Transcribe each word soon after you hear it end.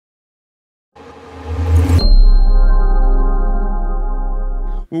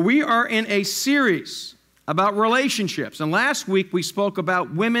Well, we are in a series about relationships. And last week we spoke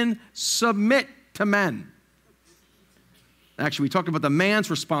about women submit to men. Actually, we talked about the man's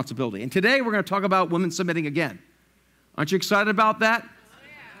responsibility. And today we're going to talk about women submitting again. Aren't you excited about that?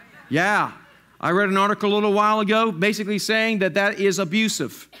 Yeah. I read an article a little while ago basically saying that that is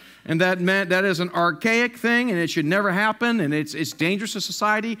abusive. And that is an archaic thing, and it should never happen, and it's dangerous to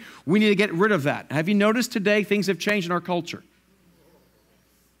society. We need to get rid of that. Have you noticed today things have changed in our culture?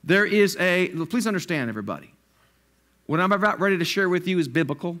 There is please understand, everybody, what I'm about ready to share with you is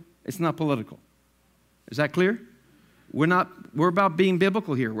biblical. It's not political. Is that clear? We're about being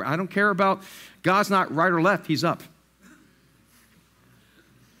biblical here. I don't care about, God's not right or left, He's up.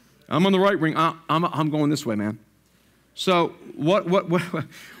 I'm on the right wing. I'm going this way, man. So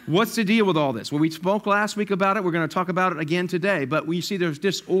what's the deal with all this? Well, we spoke last week about it. We're going to talk about it again today. But we see there's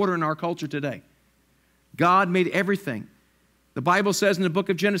disorder in our culture today. God made everything. The Bible says in the book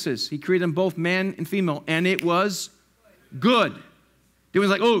of Genesis, He created them both man and female, and it was good. It was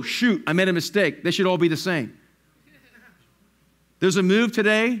like, oh, shoot, I made a mistake. They should all be the same. There's a move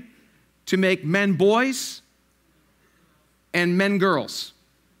today to make men boys and men girls.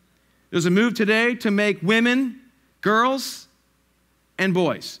 There's a move today to make women girls and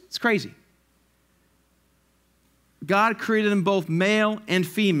boys. It's crazy. God created them both male and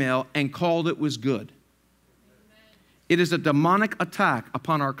female and called it was good. It is a demonic attack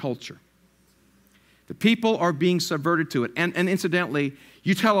upon our culture. The people are being subverted to it. And incidentally,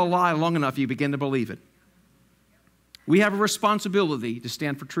 you tell a lie long enough, you begin to believe it. We have a responsibility to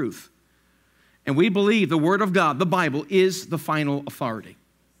stand for truth. And we believe the Word of God, the Bible, is the final authority.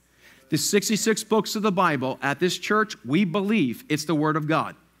 The 66 books of the Bible at this church, we believe it's the Word of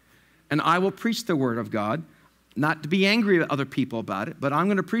God. And I will preach the Word of God, not to be angry at other people about it, but I'm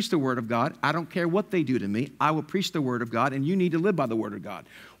going to preach the Word of God. I don't care what they do to me. I will preach the Word of God, and you need to live by the Word of God.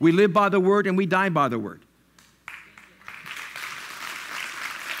 We live by the Word, and we die by the Word.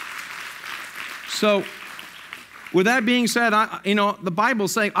 So, with that being said, the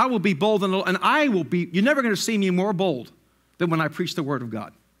Bible's saying, I will be bold, and I will be, you're never going to see me more bold than when I preach the Word of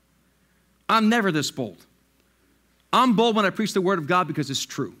God. I'm never this bold. I'm bold when I preach the Word of God because it's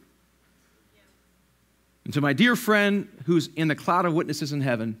true. And to my dear friend who's in the cloud of witnesses in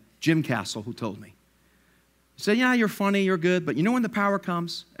heaven, Jim Castle, who told me, he said, yeah, you're funny, you're good, but you know when the power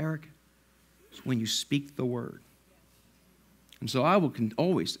comes, Eric? It's when you speak the Word. And so I will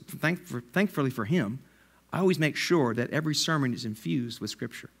always, thankfully for him, I always make sure that every sermon is infused with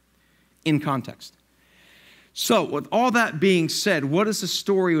Scripture in context. So, with all that being said, what is the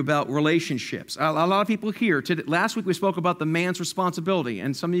story about relationships? A lot of people here, last week we spoke about the man's responsibility,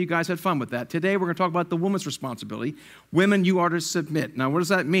 and some of you guys had fun with that. Today we're going to talk about the woman's responsibility. Women, you are to submit. Now, what does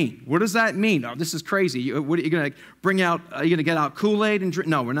that mean? What does that mean? Oh, this is crazy. What are you going to bring out? Are you going to get out Kool-Aid and drink?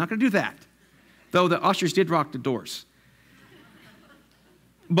 No, we're not going to do that. Though the ushers did rock the doors.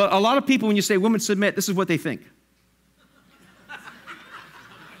 But a lot of people, when you say women submit, this is what they think.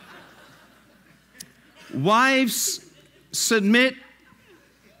 Wives, submit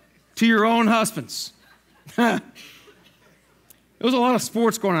to your own husbands. There's a lot of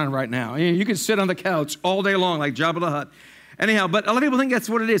sports going on right now. You can sit on the couch all day long like Jabba the Hutt. Anyhow, but a lot of people think that's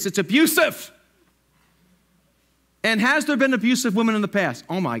what it is. It's abusive. And has there been abusive women in the past?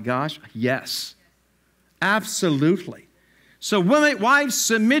 Oh my gosh, yes. Absolutely. So wives,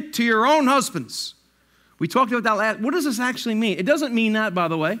 submit to your own husbands. We talked about that last. What does this actually mean? It doesn't mean that, by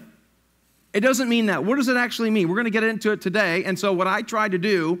the way. It doesn't mean that. What does it actually mean? We're going to get into it today. And so what I tried to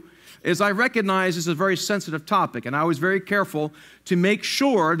do is I recognize this is a very sensitive topic, and I was very careful to make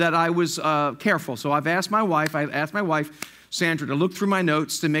sure that I was careful. So I've asked my wife, Sandra, to look through my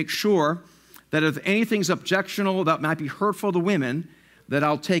notes to make sure that if anything's objectionable that might be hurtful to women, that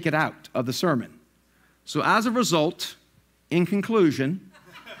I'll take it out of the sermon. So as a result, in conclusion,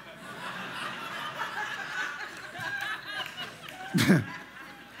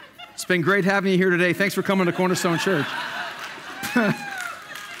 it's been great having you here today. Thanks for coming to Cornerstone Church.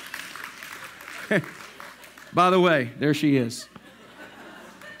 By the way, there she is.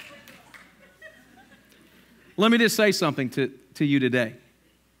 Let me just say something to you today.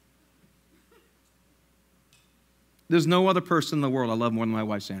 There's no other person in the world I love more than my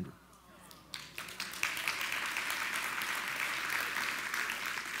wife, Sandra.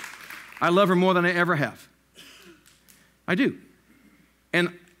 I love her more than I ever have. I do.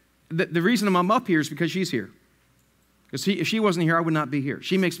 And the reason I'm up here is because she's here. Because if she wasn't here, I would not be here.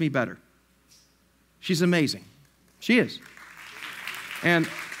 She makes me better. She's amazing. She is. And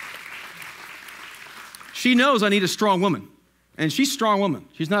she knows I need a strong woman. And she's a strong woman.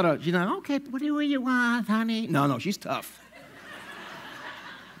 She's not, okay, what do you want, honey? No, she's tough.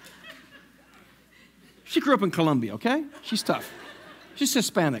 She grew up in Colombia, okay? She's tough. She's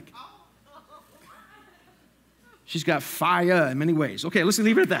Hispanic. She's got fire in many ways. Okay, let's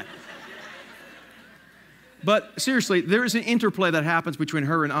leave it at that. But seriously, there is an interplay that happens between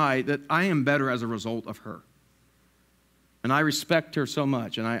her and I that I am better as a result of her. And I respect her so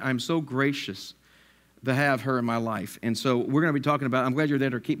much, and I'm so gracious to have her in my life. And so we're going to be talking about, I'm glad you're there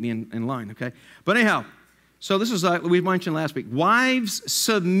to keep me in line, okay? But anyhow, so this is, we mentioned last week, wives,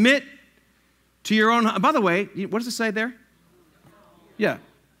 submit to your own, by the way, what does it say there? Yeah.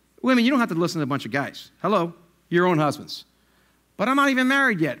 Women, you don't have to listen to a bunch of guys. Hello, your own husbands. But I'm not even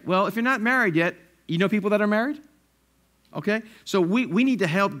married yet. Well, if you're not married yet, you know people that are married? Okay? So we need to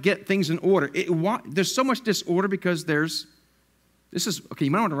help get things in order. There's so much disorder because okay, you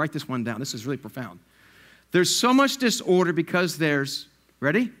might want to write this one down. This is really profound. There's so much disorder because there's,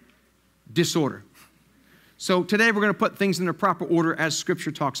 ready? Disorder. So today we're going to put things in the proper order as Scripture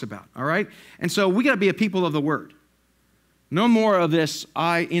talks about, all right? And so we got to be a people of the Word. No more of this,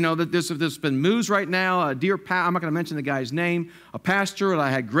 there's been moves right now. I'm not going to mention the guy's name. A pastor that I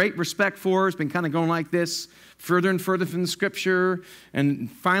had great respect for has been kind of going like this, further and further from the Scripture.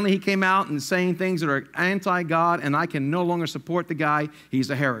 And finally he came out and saying things that are anti-God, and I can no longer support the guy. He's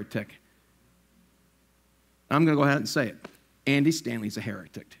a heretic. I'm going to go ahead and say it. Andy Stanley's a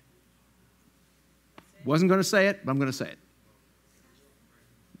heretic. Wasn't going to say it, but I'm going to say it.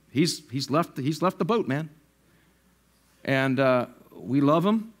 He's left the boat, man. And we love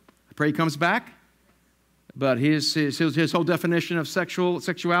him. I pray he comes back. But his whole definition of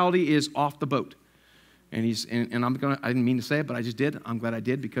sexuality is off the boat. And I didn't mean to say it, but I just did. I'm glad I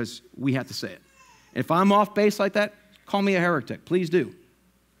did because we have to say it. If I'm off base like that, call me a heretic. Please do.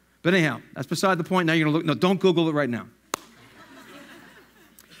 But anyhow, that's beside the point. Now you're going to look. No, don't Google it right now.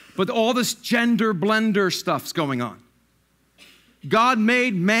 But all this gender blender stuff's going on. God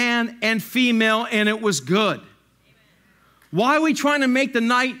made man and female, and it was good. Why are we trying to make the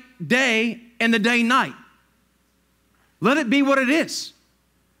night day and the day night? Let it be what it is.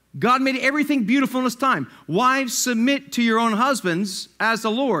 God made everything beautiful in His time. Wives, submit to your own husbands as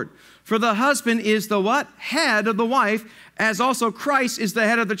the Lord. For the husband is the what? Head of the wife, as also Christ is the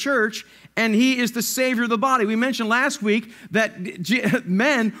head of the church, and He is the Savior of the body. We mentioned last week that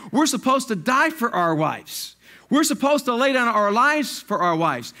men, we're supposed to die for our wives. We're supposed to lay down our lives for our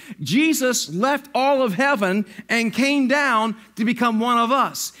wives. Jesus left all of heaven and came down to become one of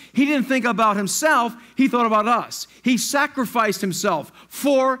us. He didn't think about Himself. He thought about us. He sacrificed Himself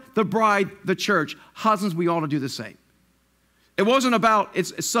for the bride, the church. Husbands, we ought to do the same. It wasn't about,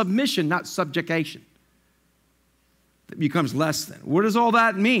 it's submission, not subjugation. It becomes less than. What does all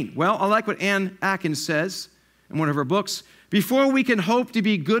that mean? Well, I like what Ann Atkins says in one of her books. Before we can hope to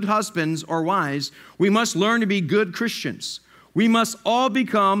be good husbands or wives, we must learn to be good Christians. We must all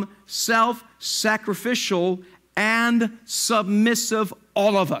become self-sacrificial and submissive,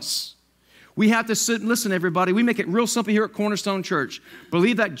 all of us. We have to sit and listen, everybody. We make it real simple here at Cornerstone Church.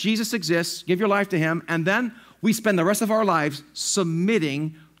 Believe that Jesus exists, give your life to Him, and then we spend the rest of our lives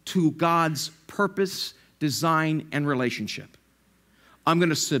submitting to God's purpose, design, and relationship. I'm going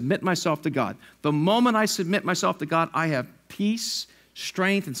to submit myself to God. The moment I submit myself to God, I have peace,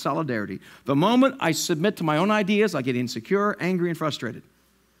 strength, and solidarity. The moment I submit to my own ideas, I get insecure, angry, and frustrated.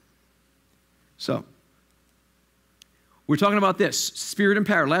 So, we're talking about this, spirit and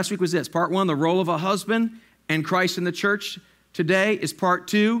power. Last week was this, part 1, the role of a husband and Christ in the church. Today is part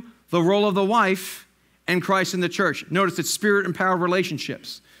 2, the role of the wife and Christ in the church. Notice it's spirit and power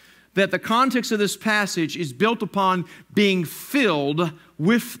relationships. That the context of this passage is built upon being filled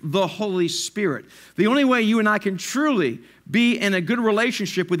with the Holy Spirit. The only way you and I can truly be in a good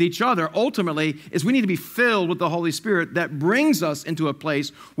relationship with each other, ultimately, is we need to be filled with the Holy Spirit that brings us into a place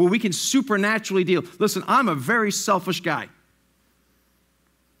where we can supernaturally deal. Listen, I'm a very selfish guy.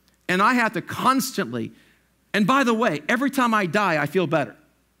 And I have to constantly, and by the way, every time I die, I feel better.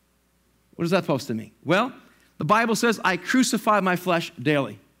 What is that supposed to mean? Well, the Bible says I crucify my flesh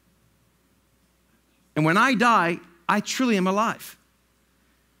daily. And when I die, I truly am alive.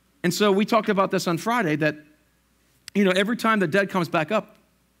 And so we talked about this on Friday that, every time the dead comes back up,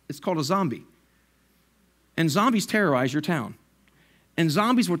 it's called a zombie. And zombies terrorize your town. And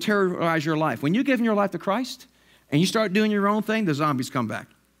zombies will terrorize your life. When you give your life to Christ and you start doing your own thing, the zombies come back.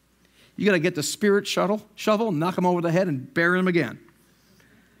 You got to get the spirit shovel, knock them over the head, and bury them again.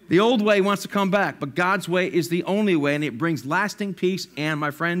 The old way wants to come back, but God's way is the only way, and it brings lasting peace, and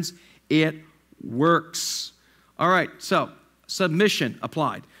my friends, it works. All right, so submission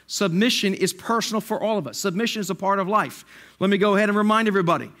applied. Submission is personal for all of us. Submission is a part of life. Let me go ahead and remind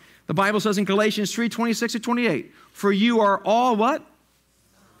everybody. The Bible says in Galatians 3:26-28, for you are all what?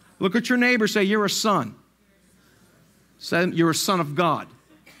 Look at your neighbor, say, you're a son. Said you're a son of God.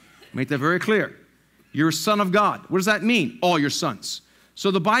 Make that very clear. You're a son of God. What does that mean? All your sons. So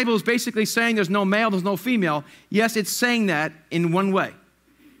the Bible is basically saying there's no male, there's no female. Yes, it's saying that in one way.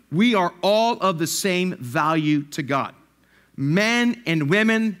 We are all of the same value to God. Men and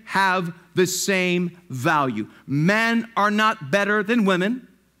women have the same value. Men are not better than women.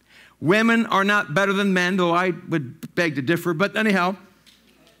 Women are not better than men, though I would beg to differ. But anyhow,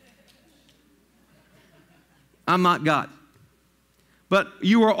 I'm not God. But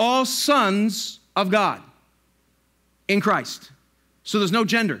you are all sons of God in Christ. So there's no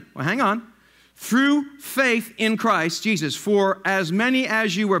gender. Well, hang on. Through faith in Christ Jesus, for as many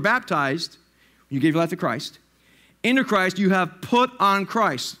as you were baptized, you gave your life to Christ, into Christ you have put on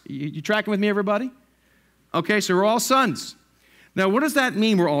Christ. You tracking with me, everybody? Okay, so we're all sons. Now, what does that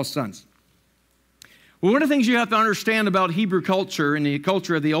mean we're all sons? Well, one of the things you have to understand about Hebrew culture and the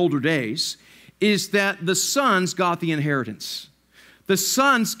culture of the older days is that the sons got the inheritance. The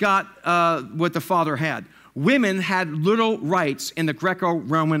sons got what the father had. Women had little rights in the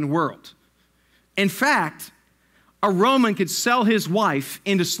Greco-Roman world. In fact, a Roman could sell his wife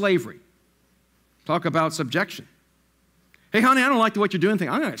into slavery. Talk about subjection. Hey, honey, I don't like what you're doing.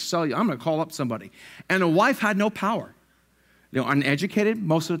 I'm going to sell you. I'm going to call up somebody. And a wife had no power. They were uneducated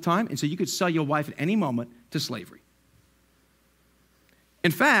most of the time, and so you could sell your wife at any moment to slavery.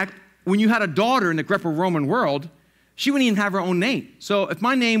 In fact, when you had a daughter in the Greco-Roman world, she wouldn't even have her own name. So if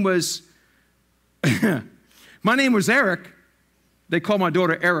my name was Eric, they call my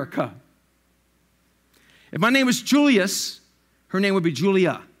daughter Erica. If my name was Julius, her name would be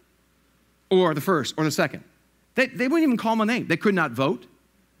Julia, or the first, or the second. They wouldn't even call my name. They could not vote.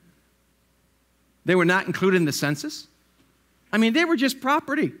 They were not included in the census. I mean, they were just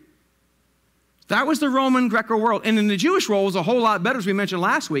property. That was the Roman Greco world. And in the Jewish world, it was a whole lot better, as we mentioned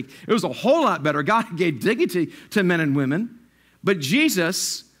last week. It was a whole lot better. God gave dignity to men and women. But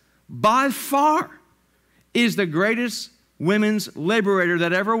Jesus, by far, is the greatest women's liberator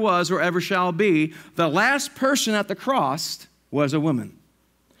that ever was or ever shall be. The last person at the cross was a woman.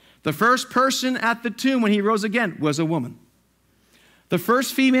 The first person at the tomb when he rose again was a woman. The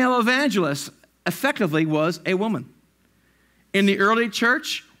first female evangelist effectively was a woman. In the early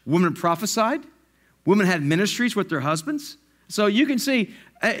church, women prophesied. Women had ministries with their husbands. So you can see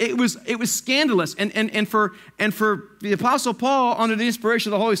it was scandalous. And for the Apostle Paul, under the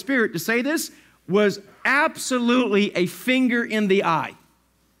inspiration of the Holy Spirit, to say this was absolutely a finger in the eye.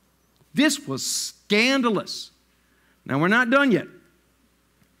 This was scandalous. Now, we're not done yet.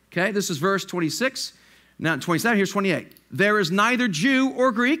 Okay, this is verse 26. Now, 27, here's 28. There is neither Jew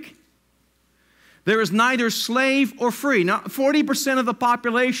or Greek. There is neither slave or free. Now, 40% of the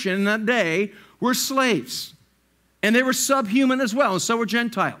population in that day were slaves. And they were subhuman as well, and so were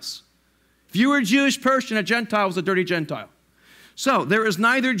Gentiles. If you were a Jewish person, a Gentile was a dirty Gentile. So, there is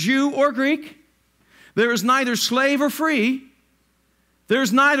neither Jew or Greek. There is neither slave or free. There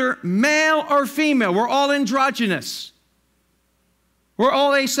is neither male or female. We're all androgynous. We're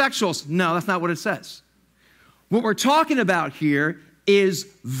all asexuals. No, that's not what it says. What we're talking about here is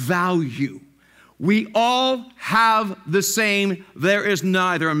value. We all have the same. There is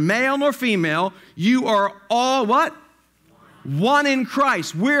neither male nor female. You are all what? One in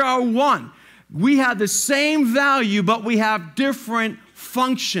Christ. We are one. We have the same value, but we have different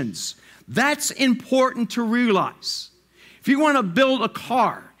functions. That's important to realize. If you want to build a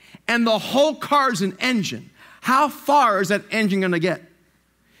car and the whole car is an engine, how far is that engine going to get?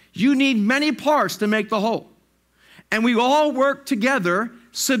 You need many parts to make the whole. And we all work together,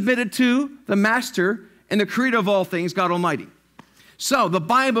 submitted to the Master and the Creator of all things, God Almighty. So the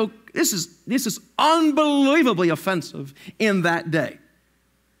Bible, this is unbelievably offensive in that day.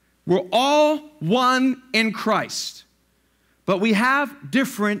 We're all one in Christ, but we have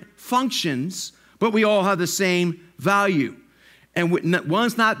different functions, but we all have the same value. And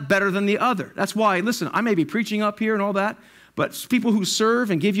one's not better than the other. That's why, listen, I may be preaching up here and all that, but people who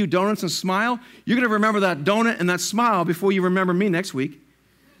serve and give you donuts and smile, you're going to remember that donut and that smile before you remember me next week.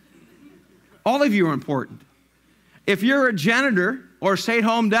 All of you are important. If you're a janitor or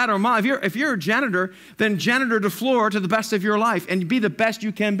stay-at-home dad or mom, if you're a janitor, then janitor the floor to the best of your life and be the best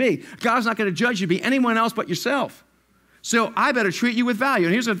you can be. God's not going to judge you to be anyone else but yourself. So I better treat you with value.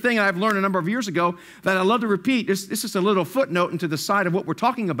 And here's the thing I've learned a number of years ago that I love to repeat. This is a little footnote into the side of what we're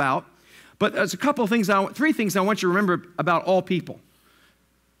talking about. But there's a couple of things, three things I want you to remember about all people.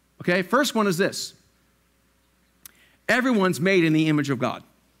 Okay, first one is this. Everyone's made in the image of God.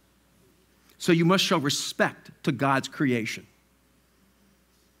 So you must show respect to God's creation.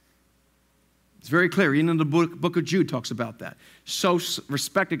 It's very clear. Even in the book of Jude talks about that. Show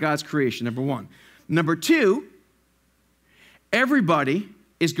respect to God's creation, number one. Number two, everybody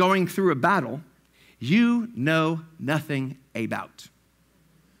is going through a battle you know nothing about.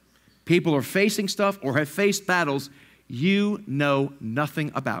 People are facing stuff or have faced battles you know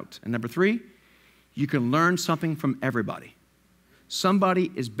nothing about. And number 3, you can learn something from everybody.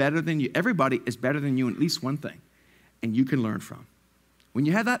 Somebody is better than you. Everybody is better than you in at least one thing, and you can learn from. When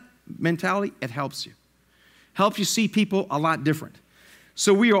you have that mentality, it helps you. Helps you see people a lot different.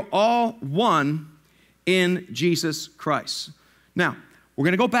 So we are all one in Jesus Christ. Now, we're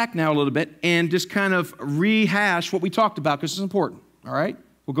going to go back now a little bit and just kind of rehash what we talked about because it's important, all right?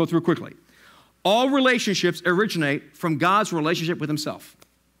 We'll go through it quickly. All relationships originate from God's relationship with himself.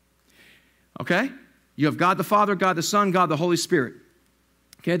 Okay? You have God the Father, God the Son, God the Holy Spirit.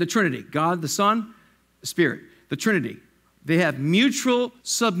 Okay, the Trinity. God the Son, the Spirit. The Trinity. They have mutual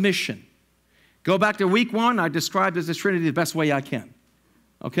submission. Go back to week 1. I described as the Trinity the best way I can.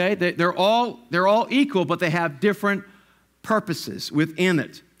 Okay? They're all equal, but they have different purposes within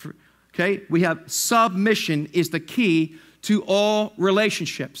it. Okay? We have submission is the key to all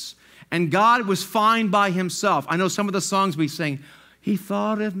relationships. And God was fine by himself. I know some of the songs we sing, he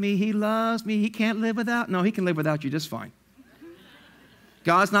thought of me, he loves me, he can't live without. No, he can live without you just fine.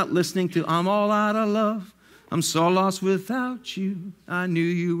 God's not listening to, I'm all out of love. I'm so lost without you. I knew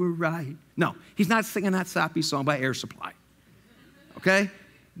you were right. No, he's not singing that sappy song by Air Supply. Okay?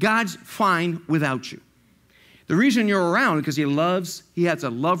 God's fine without you. The reason you're around is because he loves, he has a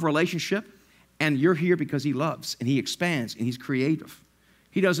love relationship, and you're here because he loves, and he expands, and he's creative.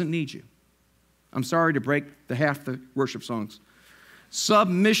 He doesn't need you. I'm sorry to break half the worship songs.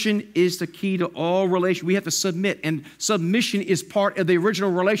 Submission is the key to all relations. We have to submit, and submission is part of the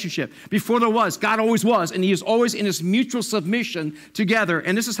original relationship. Before there was, God always was, and he is always in this mutual submission together,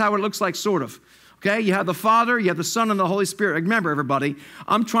 and this is how it looks like, sort of. Okay, you have the Father, you have the Son, and the Holy Spirit. Remember, everybody,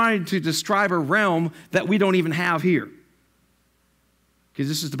 I'm trying to describe a realm that we don't even have here. Because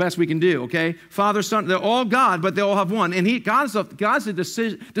this is the best we can do, okay? Father, Son, they're all God, but they all have one. And God's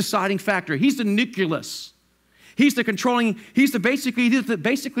the deciding factor. He's the nucleus. He's the controlling, he's basically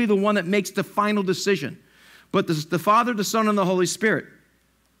the one that makes the final decision. But the Father, the Son, and the Holy Spirit.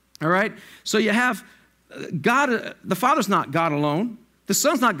 All right? So you have God, the Father's not God alone. The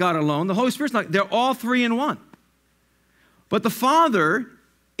Son's not God alone. The Holy Spirit's not. They're all three in one. But the Father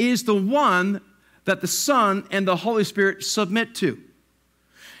is the one that the Son and the Holy Spirit submit to.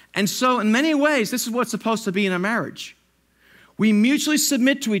 And so in many ways, this is what's supposed to be in a marriage. We mutually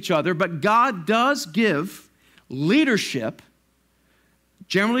submit to each other, but God does give leadership,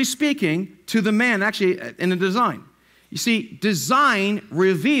 generally speaking, to the man, actually, in the design. You see, design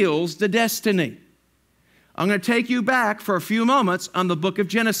reveals the destiny. I'm going to take you back for a few moments on the book of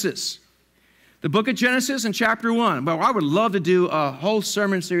Genesis. The book of Genesis in chapter 1. Well, I would love to do a whole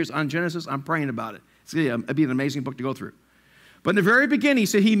sermon series on Genesis. I'm praying about it. It'd be an amazing book to go through. But in the very beginning, he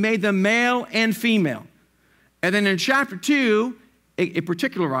said he made them male and female. And then in chapter 2, it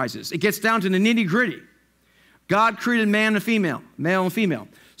particularizes. It gets down to the nitty-gritty. God created man and female, male and female.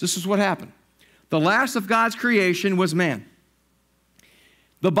 So this is what happened. The last of God's creation was man.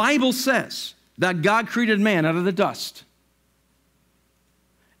 The Bible says that God created man out of the dust.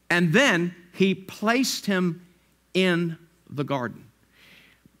 And then he placed him in the garden.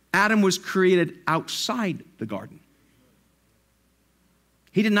 Adam was created outside the garden.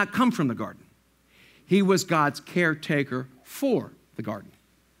 He did not come from the garden. He was God's caretaker for the garden.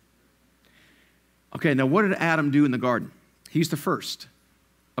 Okay, now what did Adam do in the garden? He's the first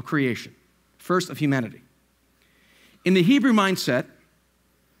of creation, first of humanity. In the Hebrew mindset,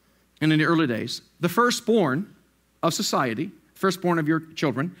 and in the early days, the firstborn of society, firstborn of your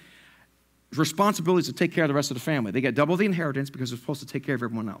children, responsibility is to take care of the rest of the family. They get double the inheritance because they're supposed to take care of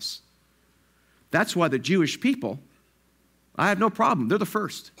everyone else. That's why the Jewish people, I have no problem. They're the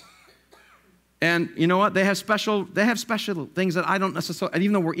first. And you know what? They have special things that I don't necessarily, and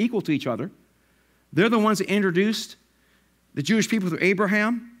even though we're equal to each other, they're the ones that introduced the Jewish people through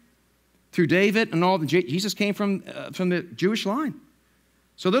Abraham, through David, and all. Jesus came from the Jewish line.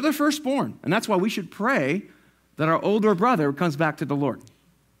 So they're the firstborn. And that's why we should pray that our older brother comes back to the Lord.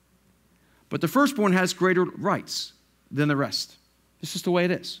 But the firstborn has greater rights than the rest. This is the way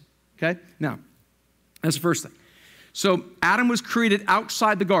it is. Okay? Now, that's the first thing. So Adam was created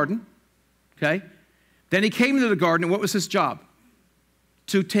outside the garden. Okay? Then he came into the garden, and what was his job?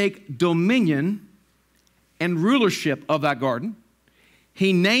 To take dominion and rulership of that garden.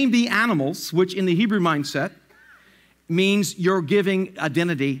 He named the animals, which in the Hebrew mindset means you're giving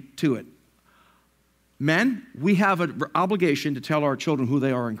identity to it. Men, we have an obligation to tell our children who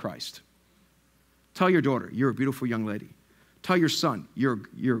they are in Christ. Tell your daughter, you're a beautiful young lady. Tell your son,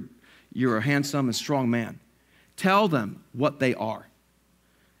 you're a handsome and strong man. Tell them what they are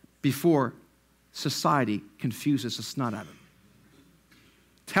before society confuses the snot out of them.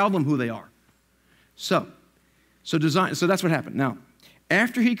 Tell them who they are. So that's what happened. Now,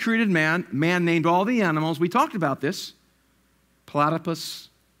 after he created man, man named all the animals. We talked about this. Platypus,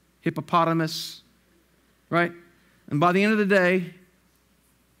 hippopotamus, right? And by the end of the day,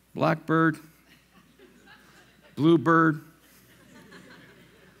 blackbird, bluebird.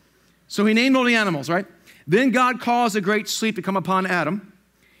 So he named all the animals, right? Then God caused a great sleep to come upon Adam.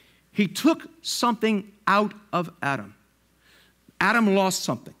 He took something out of Adam. Adam lost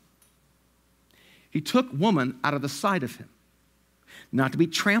something. He took woman out of the side of him. Not to be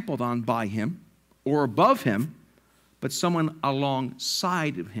trampled on by him or above him, but someone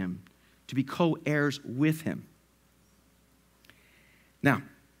alongside of him to be co-heirs with him. Now,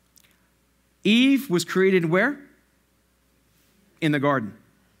 Eve was created where? In the garden.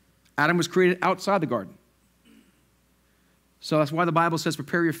 Adam was created outside the garden. So that's why the Bible says,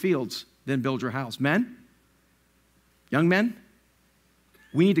 prepare your fields, then build your house. Men, young men,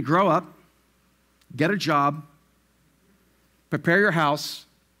 we need to grow up, get a job, prepare your house,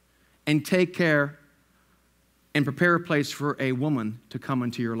 and take care and prepare a place for a woman to come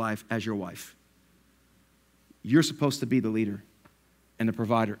into your life as your wife. You're supposed to be the leader and the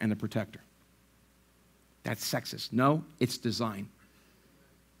provider and the protector. That's sexist. No, it's design.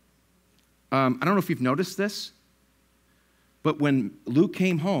 I don't know if you've noticed this, but when Luke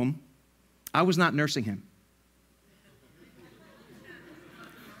came home, I was not nursing him.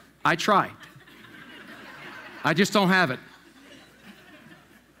 I tried. I just don't have it.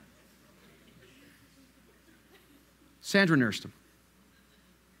 Sandra nursed him.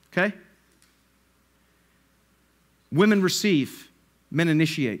 Okay? Women receive, men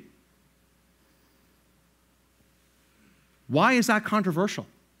initiate. Why is that controversial?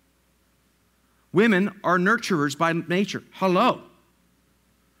 Women are nurturers by nature. Hello.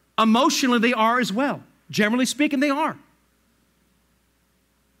 Emotionally, they are as well. Generally speaking, they are.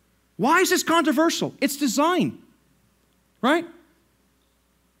 Why is this controversial? It's design, right?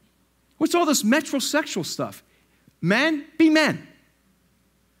 What's all this metrosexual stuff? Men, be men.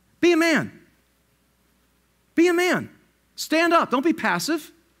 Be a man. Be a man. Stand up. Don't be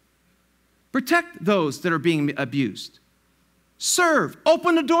passive. Protect those that are being abused. Serve.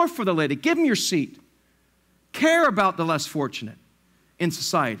 Open the door for the lady. Give them your seat. Care about the less fortunate in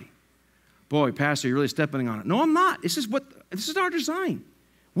society. Boy, Pastor, you're really stepping on it. No, I'm not. This is our design.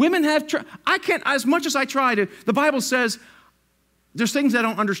 Women have, I can't, as much as I try to, the Bible says, there's things I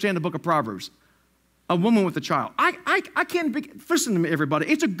don't understand the book of Proverbs. A woman with a child. I can't, listen to me, everybody.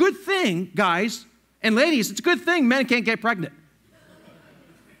 It's a good thing, guys and ladies, it's a good thing men can't get pregnant.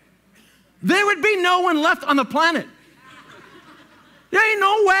 There would be no one left on the planet. There ain't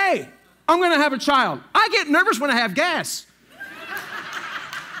no way I'm going to have a child. I get nervous when I have gas.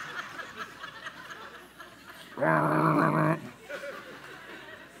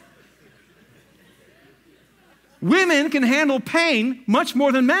 Women can handle pain much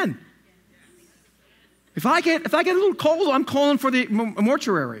more than men. If I get a little cold, I'm calling for the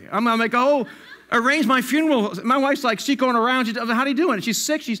mortuary. I'm like, oh, arrange my funeral. My wife's like, she's going around. She does, how are you doing? She's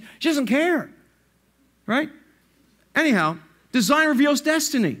sick. She doesn't care, right? Anyhow, design reveals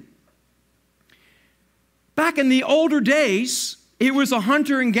destiny. Back in the older days, it was a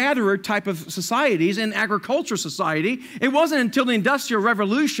hunter and gatherer type of societies and agricultural society. It wasn't until the Industrial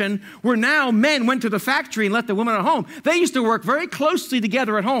Revolution where now men went to the factory and left the women at home. They used to work very closely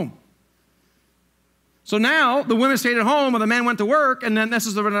together at home. So now the women stayed at home and the men went to work, and then this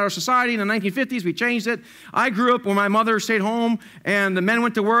is in our society. In the 1950s, we changed it. I grew up where my mother stayed home and the men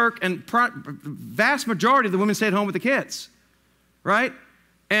went to work, and vast majority of the women stayed home with the kids, right?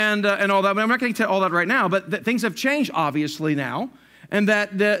 And all that. But I'm not going to tell all that right now, but things have changed obviously now, and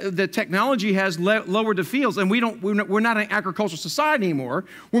that the technology has lowered the fields, and we're not an agricultural society anymore.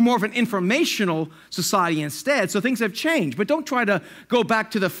 We're more of an informational society instead. So things have changed, but don't try to go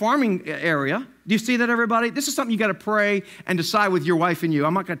back to the farming area. Do you see that, everybody? This is something you got to pray and decide with your wife and you.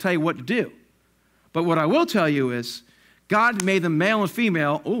 I'm not going to tell you what to do, but what I will tell you is God made them male and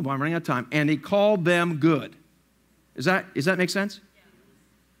female. Oh, I'm running out of time, and He called them good. Does that make sense?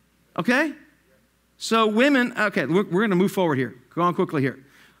 Okay? So women, okay, we're going to move forward here. Go on quickly here.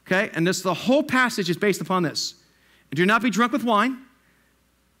 Okay? And the whole passage is based upon this. Do not be drunk with wine,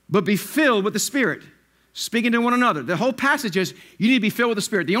 but be filled with the Spirit, speaking to one another. The whole passage is you need to be filled with the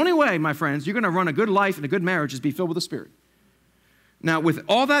Spirit. The only way, my friends, you're going to run a good life and a good marriage is be filled with the Spirit. Now, with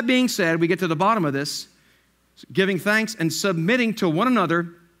all that being said, we get to the bottom of this, giving thanks and submitting to one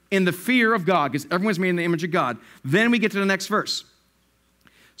another in the fear of God, because everyone's made in the image of God. Then we get to the next verse.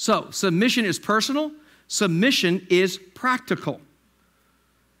 So, submission is personal. Submission is practical.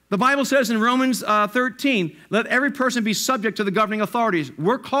 The Bible says in Romans 13, let every person be subject to the governing authorities.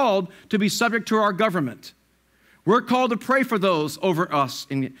 We're called to be subject to our government. We're called to pray for those over us.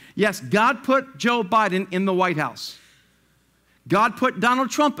 And yes, God put Joe Biden in the White House. God put Donald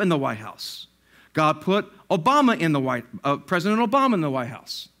Trump in the White House. God put Obama in the President Obama in the White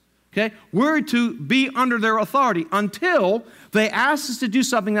House. Okay? We're to be under their authority until they ask us to do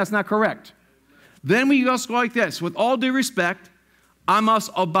something that's not correct. Then we just go like this, with all due respect, I must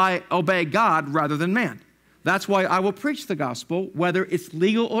obey God rather than man. That's why I will preach the gospel, whether it's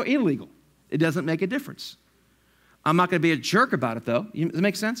legal or illegal. It doesn't make a difference. I'm not going to be a jerk about it, though. Does it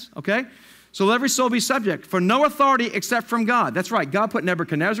make sense? Okay? So let every soul be subject, for no authority except from God. That's right. God put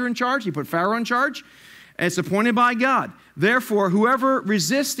Nebuchadnezzar in charge. He put Pharaoh in charge. And it's appointed by God. Therefore, whoever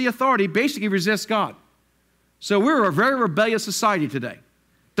resists the authority basically resists God. So we're a very rebellious society today.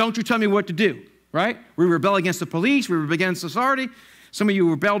 Don't you tell me what to do, right? We rebel against the police. We rebel against authority. Some of you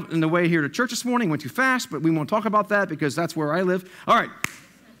rebelled in the way here to church this morning, went too fast, but we won't talk about that because that's where I live. All right.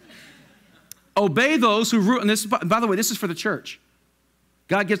 Obey those who rule. And this, by the way, this is for the church.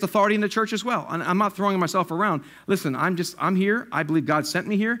 God gives authority in the church as well. And I'm not throwing myself around. Listen, I'm here. I believe God sent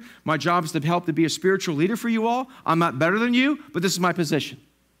me here. My job is to help to be a spiritual leader for you all. I'm not better than you, but this is my position.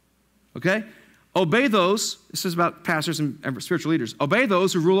 Okay? Obey those. This is about pastors and spiritual leaders. Obey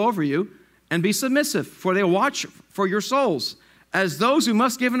those who rule over you and be submissive, for they watch for your souls as those who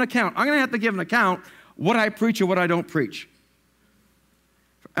must give an account. I'm going to have to give an account what I preach or what I don't preach.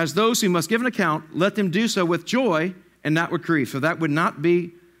 As those who must give an account, let them do so with joy and not with grief. So that would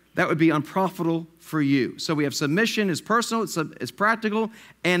be unprofitable for you. So we have submission is personal, it's practical,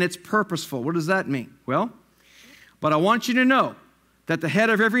 and it's purposeful. What does that mean? Well, but I want you to know that the head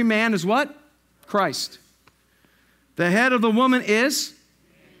of every man is what? Christ. The head of the woman is?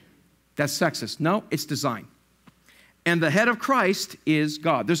 That's sexist. No, it's design. And the head of Christ is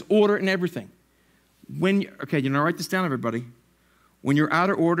God. There's order in everything. Okay, you know, write this down, everybody. When you're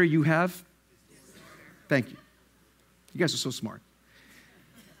out of order, you have? Thank you. You guys are so smart.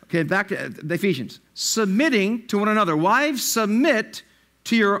 Okay, back to the Ephesians. Submitting to one another. Wives, submit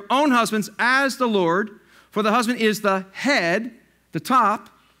to your own husbands as the Lord, for the husband is the head, the top,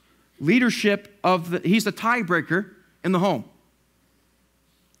 leadership he's the tiebreaker in the home.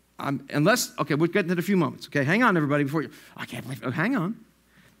 Okay, we'll get into it in a few moments. Okay, hang on, everybody, I can't believe it. Hang on.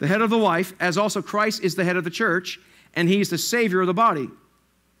 The head of the wife, as also Christ is the head of the church, and he's the Savior of the body.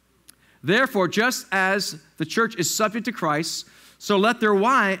 Therefore, just as the church is subject to Christ, so let their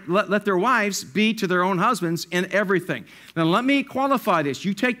wives be to their own husbands in everything. Now, let me qualify this.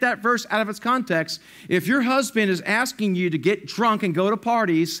 You take that verse out of its context. If your husband is asking you to get drunk and go to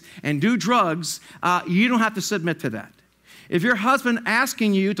parties and do drugs, you don't have to submit to that. If your husband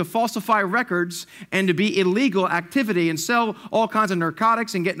asking you to falsify records and to be illegal activity and sell all kinds of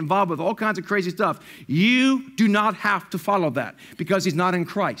narcotics and get involved with all kinds of crazy stuff, you do not have to follow that because he's not in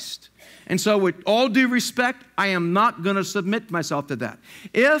Christ. And so with all due respect, I am not going to submit myself to that.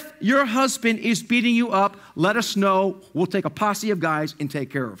 If your husband is beating you up, let us know. We'll take a posse of guys and take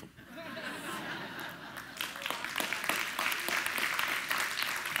care of him.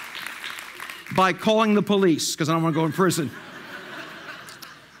 By calling the police, because I don't want to go in prison.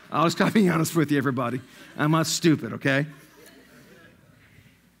 I'll just be honest with you, everybody. I'm not stupid, okay?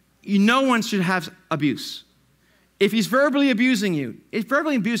 No one should have abuse. If he's verbally abusing you, if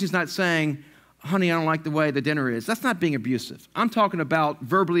verbally abusing is not saying, honey, I don't like the way the dinner is, that's not being abusive. I'm talking about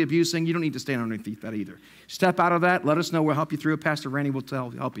verbally abusing. You don't need to stand underneath that either. Step out of that. Let us know. We'll help you through it. Pastor Randy will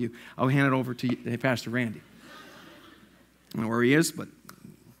help you. I'll hand it over to Pastor Randy. I don't know where he is, but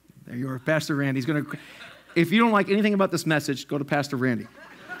there you are, Pastor Randy. He's going to. If you don't like anything about this message, go to Pastor Randy.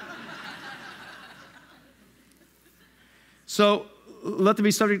 So let them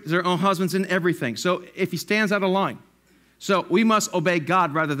be subject to their own husbands in everything. So if he stands out of line. So we must obey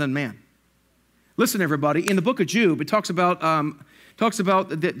God rather than man. Listen, everybody. In the book of Job, it talks about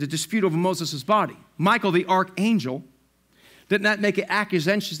the dispute over Moses' body. Michael, the archangel, did not make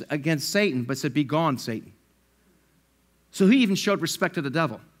accusations against Satan, but said, "Be gone, Satan." So he even showed respect to the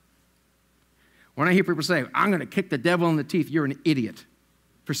devil. When I hear people say, "I'm going to kick the devil in the teeth," you're an idiot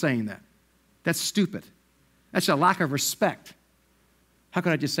for saying that. That's stupid. That's a lack of respect. How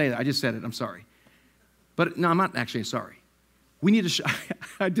could I just say that? I just said it. I'm sorry. But no, I'm not actually sorry. We need to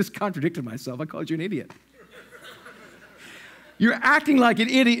I just contradicted myself. I called you an idiot. You're acting like an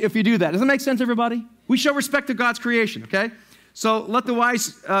idiot if you do that. Does that make sense, everybody? We show respect to God's creation, okay? So let the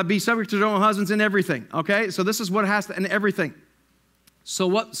wives be subject to their own husbands in everything, okay? So this is what has to, in everything. So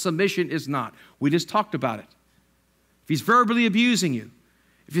what submission is not? We just talked about it. If he's verbally abusing you,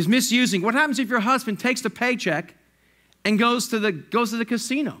 if he's misusing, what happens if your husband takes the paycheck and goes to the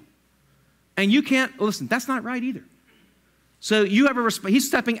casino? And you can't, listen, that's not right either. So you have he's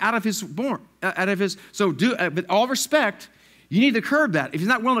stepping out of his with all respect, you need to curb that. If he's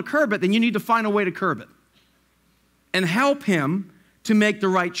not willing to curb it, then you need to find a way to curb it and help him to make the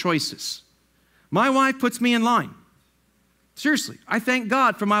right choices. My wife puts me in line. Seriously, I thank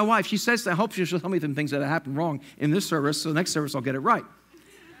God for my wife. She says, I hope she'll tell me some things that happened wrong in this service, so the next service I'll get it right.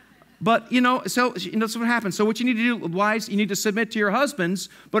 But, so that's what happens. So what you need to do, wives, you need to submit to your husbands,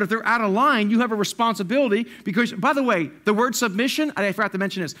 but if they're out of line, you have a responsibility because, by the way, the word submission, I forgot to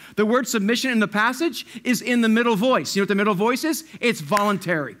mention this, the word submission in the passage is in the middle voice. You know what the middle voice is? It's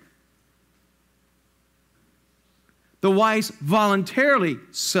voluntary. The wives voluntarily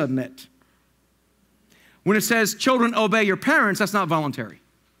submit. When it says, children, obey your parents, that's not voluntary.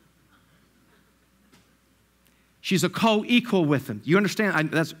 She's a co-equal with them. You understand?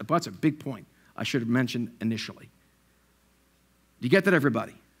 That's a big point I should have mentioned initially. You get that,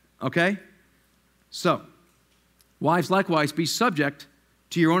 everybody? Okay? So, wives likewise be subject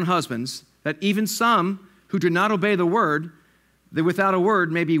to your own husbands, that even some who do not obey the word, that without a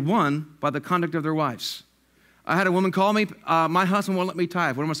word may be won by the conduct of their wives. I had a woman call me, my husband won't let me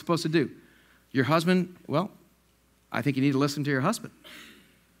tithe. What am I supposed to do? Your husband, well, I think you need to listen to your husband.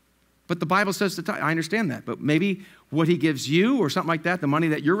 But the Bible says to tithe. I understand that. But maybe what he gives you or something like that, the money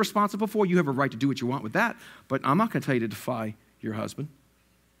that you're responsible for, you have a right to do what you want with that. But I'm not going to tell you to defy your husband.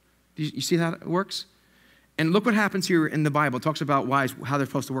 You see how it works? And look what happens here in the Bible. It talks about wives, how they're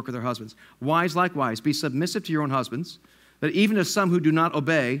supposed to work with their husbands. Wives likewise, be submissive to your own husbands, that even as some who do not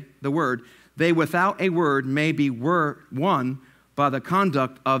obey the word, they without a word may be won by the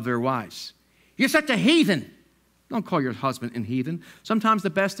conduct of their wives. You're such a heathen. Don't call your husband a heathen. Sometimes the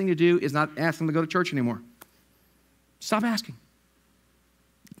best thing to do is not ask them to go to church anymore. Stop asking.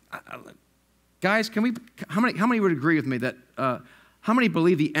 Guys, how many would agree with me that, how many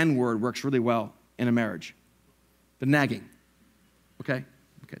believe the N-word works really well in a marriage? The nagging. Okay,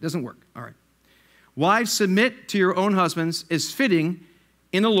 it doesn't work. All right. Wives, submit to your own husbands is fitting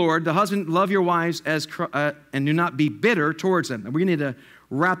in the Lord. The husband, love your wives and do not be bitter towards them. And we need to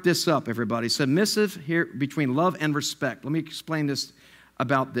wrap this up, everybody. Submissive here between love and respect. Let me explain this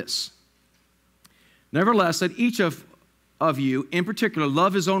about this. Nevertheless, let each of you, in particular,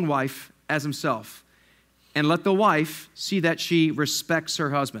 love his own wife as himself, and let the wife see that she respects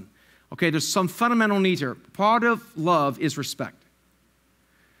her husband. Okay, there's some fundamental needs here. Part of love is respect.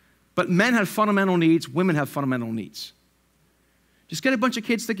 But men have fundamental needs, women have fundamental needs. Just get a bunch of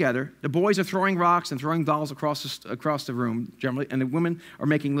kids together. The boys are throwing rocks and throwing dolls across the room, generally, and the women are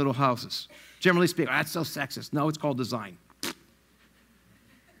making little houses. Generally speaking, that's so sexist. No, it's called design.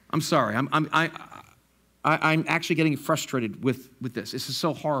 I'm sorry. I'm actually getting frustrated with this. This is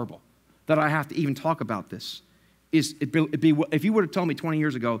so horrible that I have to even talk about this. If you would have told me 20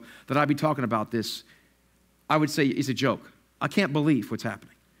 years ago that I'd be talking about this, I would say it's a joke. I can't believe what's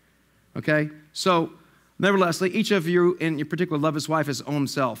happening. Okay? So, nevertheless, let each of you in particular love his wife as his own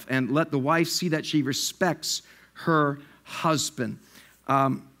self, and let the wife see that she respects her husband.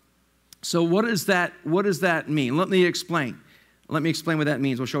 So what does that mean? Let me explain. Let me explain what that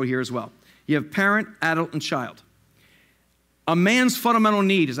means. We'll show it here as well. You have parent, adult, and child. A man's fundamental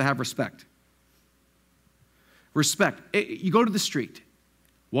need is to have respect. Respect. You go to the street.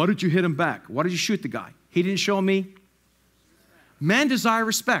 Why did you hit him back? Why did you shoot the guy? He didn't show me. Men desire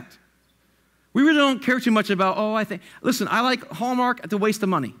respect. We really don't care too much about, listen, I like Hallmark at the waste of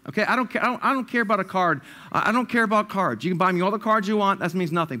money, okay? I don't care about a card. I don't care about cards. You can buy me all the cards you want. That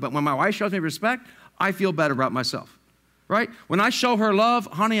means nothing. But when my wife shows me respect, I feel better about myself, right? When I show her love,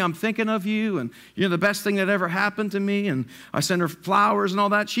 honey, I'm thinking of you, and you're the best thing that ever happened to me, and I send her flowers and all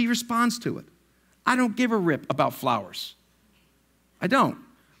that, she responds to it. I don't give a rip about flowers. I don't.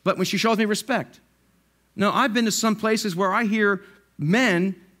 But when she shows me respect. Now, I've been to some places where I hear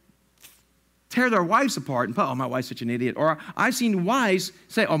men tear their wives apart and, my wife's such an idiot. Or I've seen wives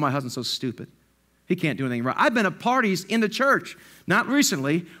say, my husband's so stupid. He can't do anything right. I've been at parties in the church, not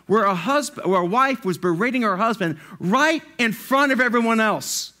recently, where a wife was berating her husband right in front of everyone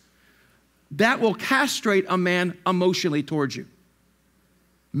else. That will castrate a man emotionally towards you.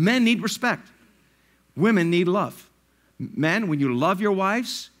 Men need respect. Women need love. Men, when you love your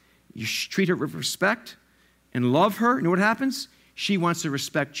wives, you treat her with respect and love her, you know what happens? She wants to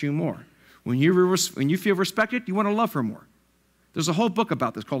respect you more. When you feel respected, you want to love her more. There's a whole book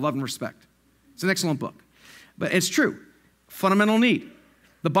about this called Love and Respect. It's an excellent book. But it's true. Fundamental need.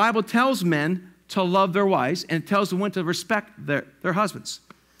 The Bible tells men to love their wives, and it tells women to respect their husbands.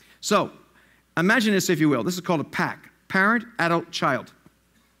 So, imagine this, if you will. This is called a pack. Parent, adult, child.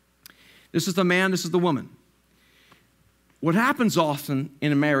 This is the man, this is the woman. What happens often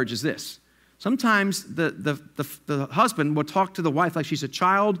in a marriage is this. Sometimes the husband will talk to the wife like she's a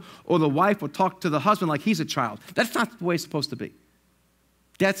child, or the wife will talk to the husband like he's a child. That's not the way it's supposed to be.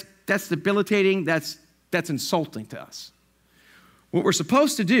 That's debilitating, that's insulting to us. What we're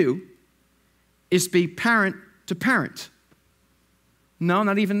supposed to do is be parent to parent. No,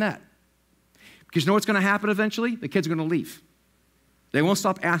 not even that. Because you know what's going to happen eventually? The kids are going to leave. They won't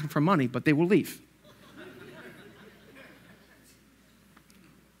stop asking for money, but they will leave.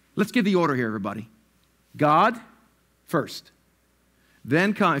 Let's give the order here, everybody. God first.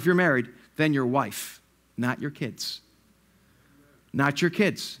 Then come, if you're married, then your wife, not your kids. Not your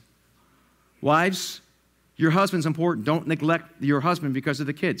kids. Wives, your husband's important. Don't neglect your husband because of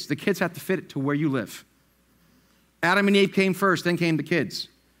the kids. The kids have to fit it to where you live. Adam and Eve came first, then came the kids.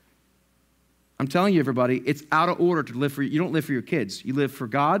 I'm telling you, everybody, it's out of order to live for you. You don't live for your kids. You live for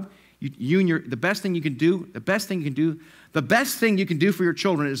God. The best thing you can do for your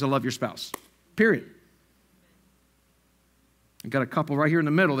children is to love your spouse. Period. I've got a couple right here in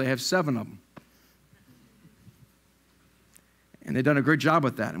the middle. They have 7 of them. And they've done a great job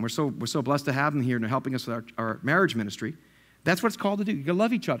with that. And we're so blessed to have them here and they're helping us with our marriage ministry. That's what it's called to do. You gotta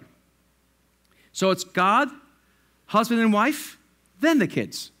love each other. So it's God, husband and wife, then the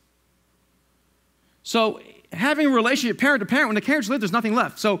kids. So having a relationship parent to parent, when the parents live, there's nothing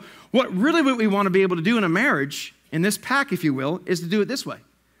left. So what we want to be able to do in a marriage, in this pack, if you will, is to do it this way.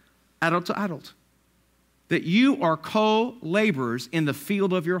 Adult to adult. That you are co-laborers in the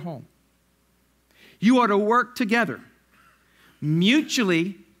field of your home. You are to work together.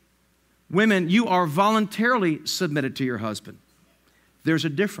 Mutually, women, you are voluntarily submitted to your husband. There's a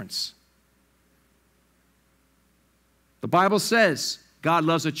difference. The Bible says God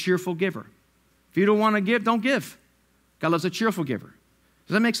loves a cheerful giver. If you don't want to give, don't give. God loves a cheerful giver.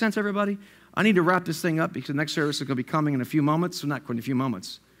 Does that make sense, everybody? I need to wrap this thing up because the next service is going to be coming in a few moments. Well, not quite in a few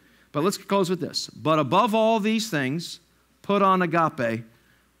moments. But let's close with this. But above all these things, put on agape,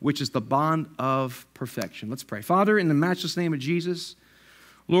 which is the bond of perfection. Let's pray. Father, in the matchless name of Jesus,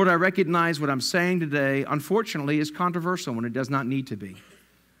 Lord, I recognize what I'm saying today, unfortunately, is controversial when it does not need to be.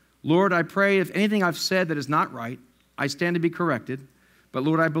 Lord, I pray if anything I've said that is not right, I stand to be corrected. But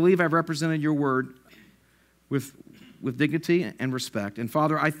Lord, I believe I've represented your word with dignity and respect. And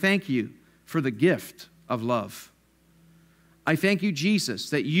Father, I thank you for the gift of love. I thank you,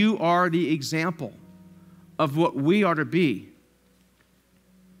 Jesus, that you are the example of what we are to be.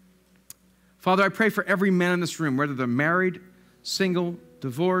 Father, I pray for every man in this room, whether they're married, single,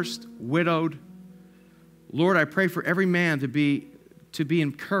 divorced, widowed. Lord, I pray for every man to be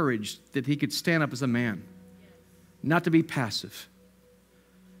encouraged that he could stand up as a man, not to be passive,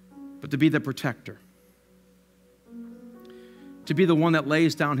 but to be the protector, to be the one that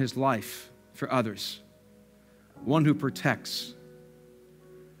lays down his life for others, one who protects.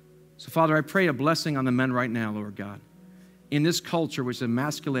 So, Father, I pray a blessing on the men right now, Lord God. In this culture which is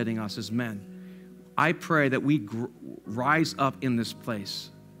emasculating us as men, I pray that we rise up in this place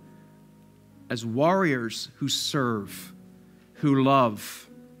as warriors who serve, who love,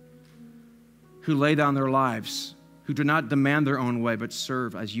 who lay down their lives, who do not demand their own way, but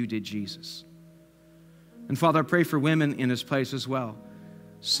serve as you did, Jesus. And Father, I pray for women in this place as well.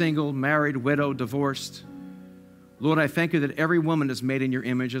 Single, married, widowed, divorced. Lord, I thank you that every woman is made in your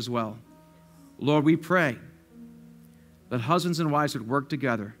image as well. Lord, we pray that husbands and wives would work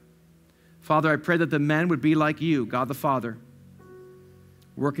together. Father, I pray that the men would be like you, God the Father,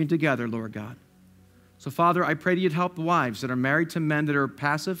 working together, Lord God. So Father, I pray that you'd help the wives that are married to men that are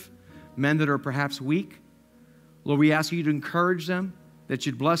passive, men that are perhaps weak. Lord, we ask you to encourage them, that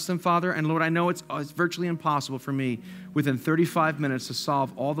you'd bless them, Father. And Lord, I know it's virtually impossible for me within 35 minutes to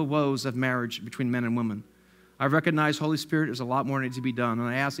solve all the woes of marriage between men and women. I recognize, Holy Spirit, there's a lot more needs to be done, and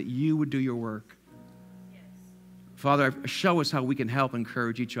I ask that you would do your work. Yes. Father, show us how we can help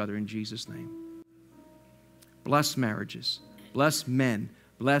encourage each other in Jesus' name. Bless marriages. Bless men.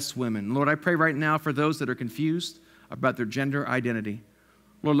 Bless women. Lord, I pray right now for those that are confused about their gender identity.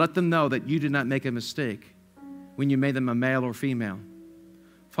 Lord, let them know that you did not make a mistake when you made them a male or female.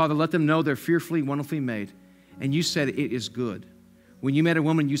 Father, let them know they're fearfully, wonderfully made, and you said it is good. When you met a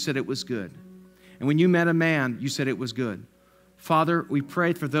woman, you said it was good. And when you met a man, you said it was good. Father, we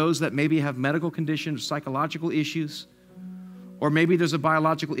pray for those that maybe have medical conditions, psychological issues, or maybe there's a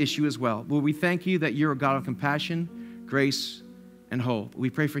biological issue as well. Lord, we thank you that you're a God of compassion, grace, and hope. We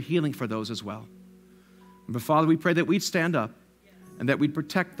pray for healing for those as well. But Father, we pray that we'd stand up and that we'd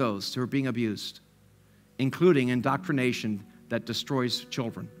protect those who are being abused, including indoctrination that destroys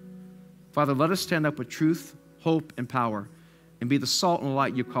children. Father, let us stand up with truth, hope, and power and be the salt and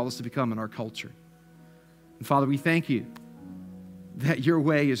light you call us to become in our culture. And Father, we thank you that your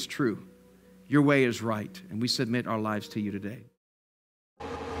way is true. Your way is right, and we submit our lives to you today.